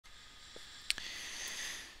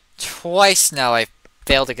twice now I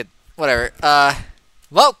failed to get... Whatever.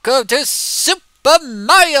 Welcome to Super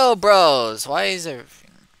Mario Bros. Why is it...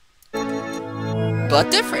 But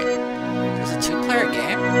different. It's a two-player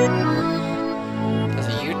game. There's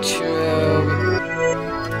a YouTube...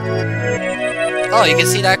 Oh, you can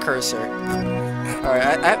see that cursor.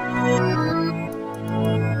 Alright,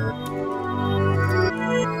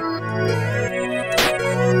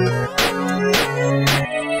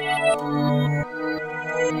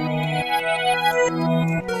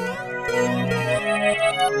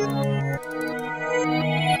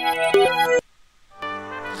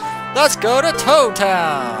 Let's go to Toad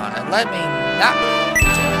Town and let me not.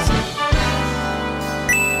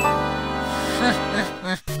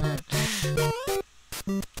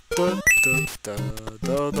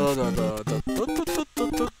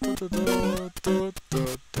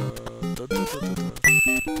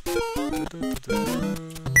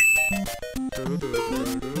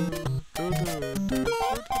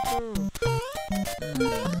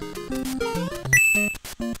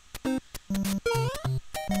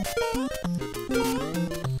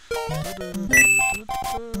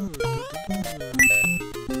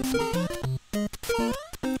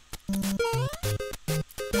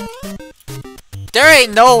 There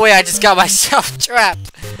ain't no way I just got myself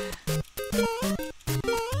trapped.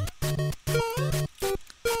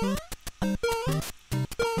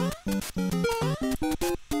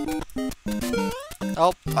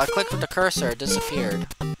 Oh, I clicked with the cursor, it disappeared.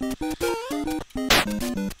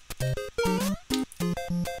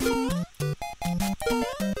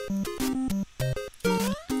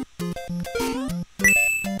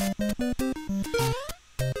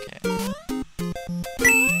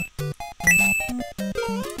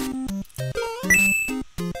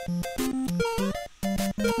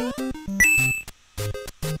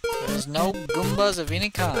 There's no Goombas of any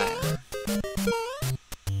kind.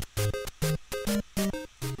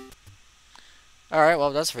 Alright,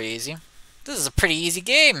 well that's pretty easy. This is a pretty easy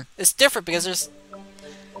game. It's different because there's...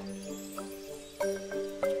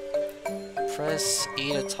 Press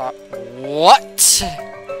E to talk... What?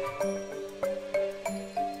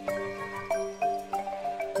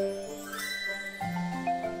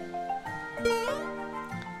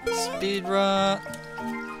 Speedrun...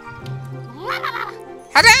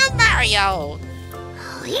 Hello, Mario!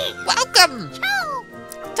 Welcome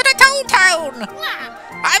to the Toad Town!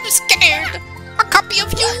 I'm scared! A copy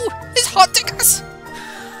of you is haunting us!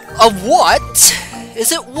 A what?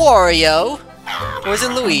 Is it Wario? Or is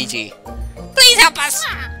it Luigi? Please help us!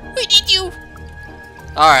 We need you!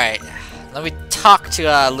 Alright, let me talk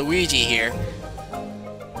to Luigi here.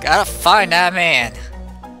 Gotta find that man.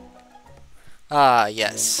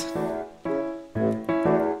 Yes.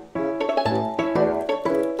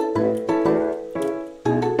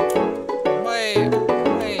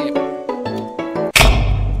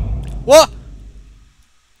 What?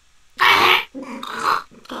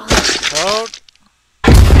 Toad?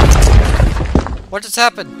 What just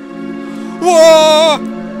happened? Whoa!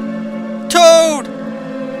 Toad!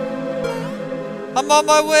 I'm on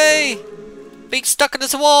my way! Being stuck in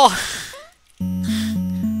this wall!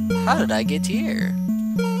 How did I get here?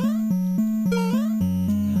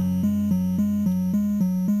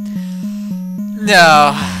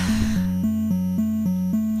 No.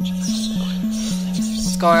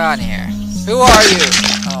 What's going on here? Who are you?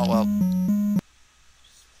 Oh, well.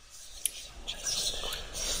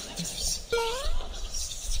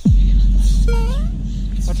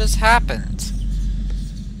 What just happened?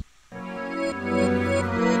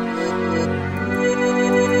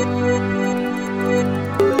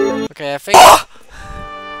 Okay, I think...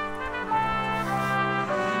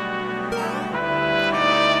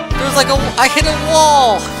 There's like I hit a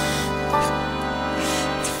wall!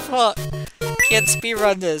 Fuck. Can't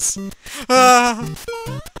speedrun this. I'm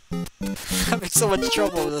having so much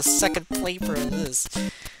trouble with the second playthrough of this.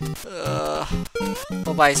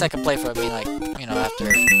 Well, by second playthrough, I mean like, you know, after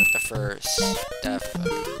the first death.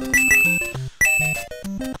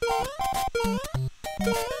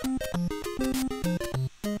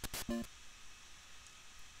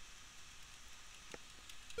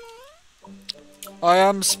 I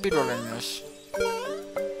am speedrunning this.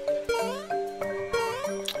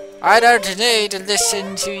 I don't need to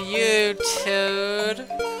listen to you, Toad.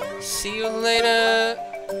 See you later.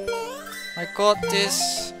 I got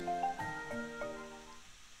this.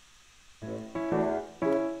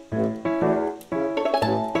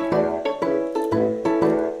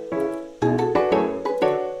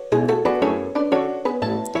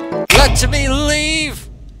 Let me leave!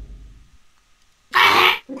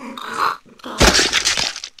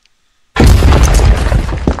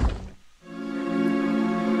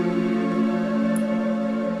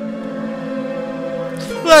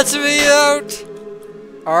 lets me out!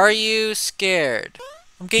 Are you scared?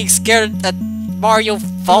 I'm getting scared at Mario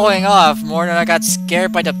falling off more than I got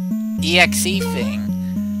scared by the EXE thing.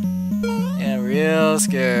 Yeah, real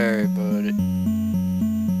scary, buddy.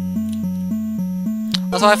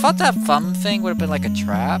 Also, I thought that thumb thing would have been like a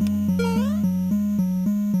trap.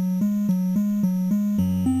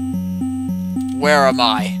 Where am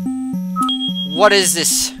I? What is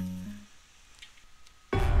this?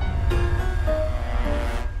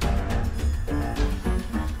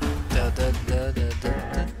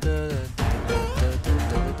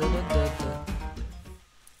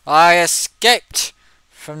 I escaped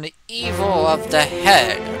from the evil of the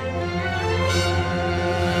head.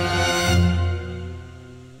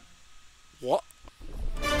 What?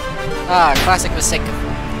 Ah, classic mistake.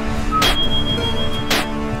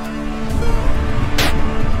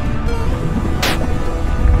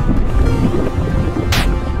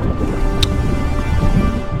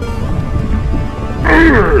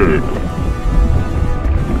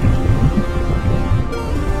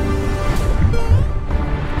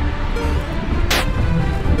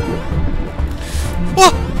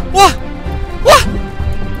 What? What? What?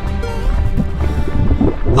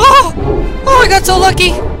 Oh! Oh, I got so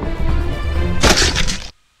lucky!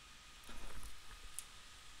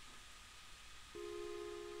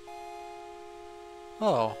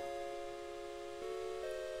 Oh.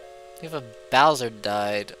 Even Bowser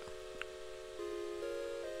died.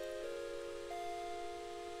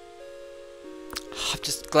 I'm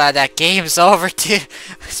just glad that game's over, dude.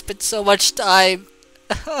 I spent so much time.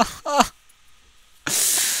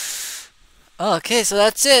 Okay, so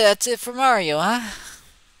that's it. That's it for Mario, huh?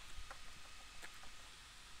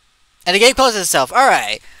 And the game closes itself.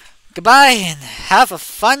 Alright. Goodbye and have a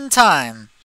fun time.